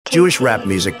Jewish rap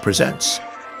music presents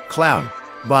Clown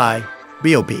by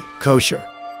BLP Kosher.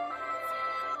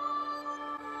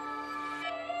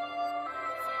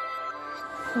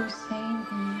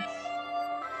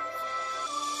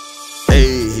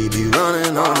 Hey, he be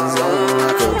running on his own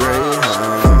like a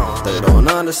greyhound. They don't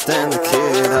understand the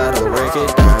kid how to break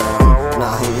it down.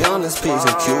 Now he on his P's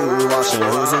and Q's, watching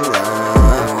who's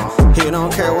around. He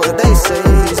don't care what they say,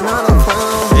 he's not a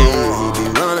clown. Hey, he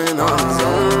be running on his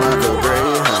own like a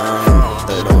greyhound.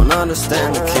 They don't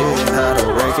understand the kid how to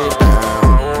break it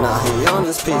down. Now he on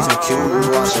his P's and Q's,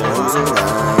 watching who's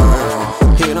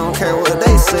around. He don't care what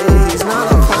they say, he's not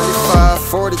a clown.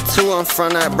 42, I'm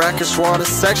from that brackish water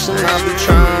section. I be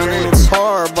trying and it's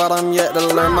hard, but I'm yet to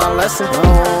learn my lesson.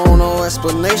 No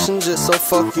explanation, just so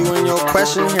fuck you and your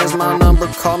question. Here's my number,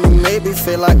 call me maybe,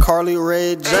 feel like Carly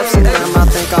Rae Jepsen. Damn, I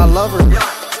think I love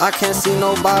her. I can't see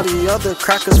nobody other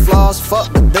crackers flaws,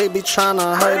 fuck, but they be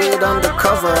tryna hide it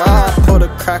undercover. I put a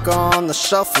cracker on the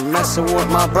shelf for messing with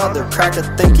my brother. Cracker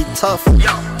think he tough,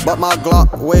 but my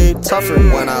Glock way tougher.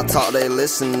 When I talk they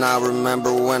listen, I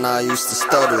remember when I used to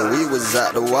stutter. We was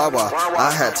at the Wawa,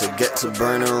 I had to get to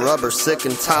burning rubber. Sick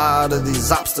and tired of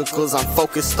these obstacles, I'm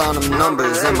focused on them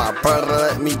numbers. And my brother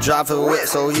let me drive a whip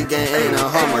so he can ain't a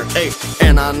Hummer. Ay,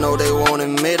 and I know they won't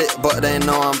admit it, but they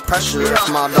know I'm pressured. If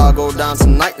my dog go down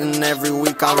tonight, and every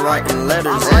week I'm writing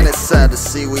letters. And it's sad to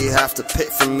see we have to pick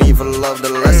from evil love. The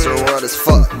lesser world is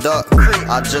fucked up.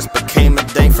 I just became a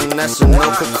dang finesser,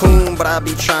 no cocoon, but I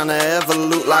be trying to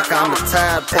evolute like I'm a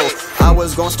tadpole. I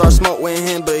was gonna start smoke with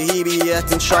him, but he be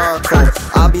acting charcoal.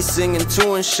 I be singing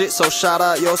too and shit, so shout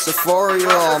out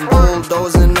Yosephorio. I'm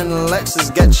bulldozing in the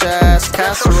Lexus, get your ass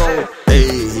casserole.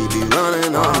 Hey, he be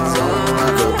running on his own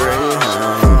like a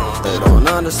greyhound. They don't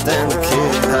understand the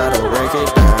kid how to break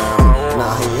it down.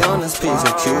 Now he on his P's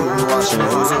and Q's, watching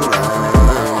who's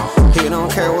around. He don't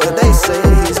care what they say,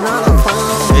 he's not a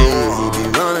clown. Hey, he be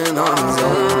running on his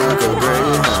own like a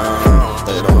greyhound.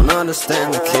 They don't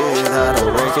understand the kid how to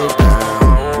break it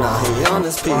down. Now he on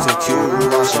his P's and Q's,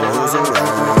 watching who's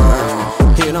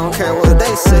around. He don't care what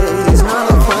they say, he's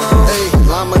not a clown. Hey,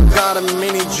 Llama got a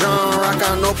mini drum, I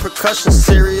got no percussion.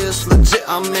 Serious, legit,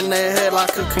 I'm in their head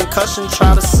like a concussion.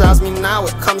 Try to size me now,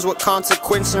 it comes with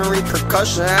consequence and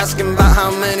repercussion. Asking about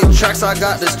how many tracks I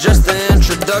got, this just the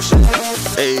introduction.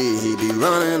 Hey, he be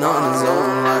running on his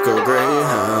own like a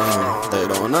greyhound. They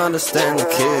don't understand the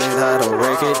kid how to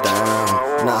break it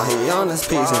down. Now he on his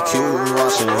P's and Q's,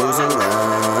 watching who's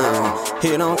around.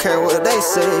 He don't care what they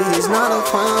say, he's not a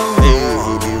clown. Hey,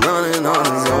 he be running on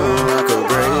his own like a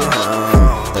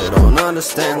greyhound. They don't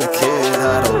understand the kid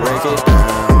how to break it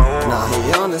down. Now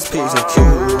he on his P's and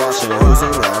Q's, watching who's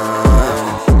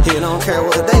around. He don't care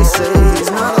what they say, he's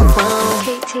not a clown.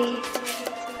 KT.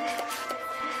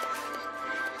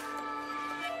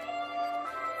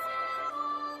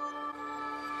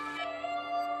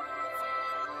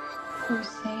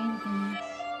 Hussein.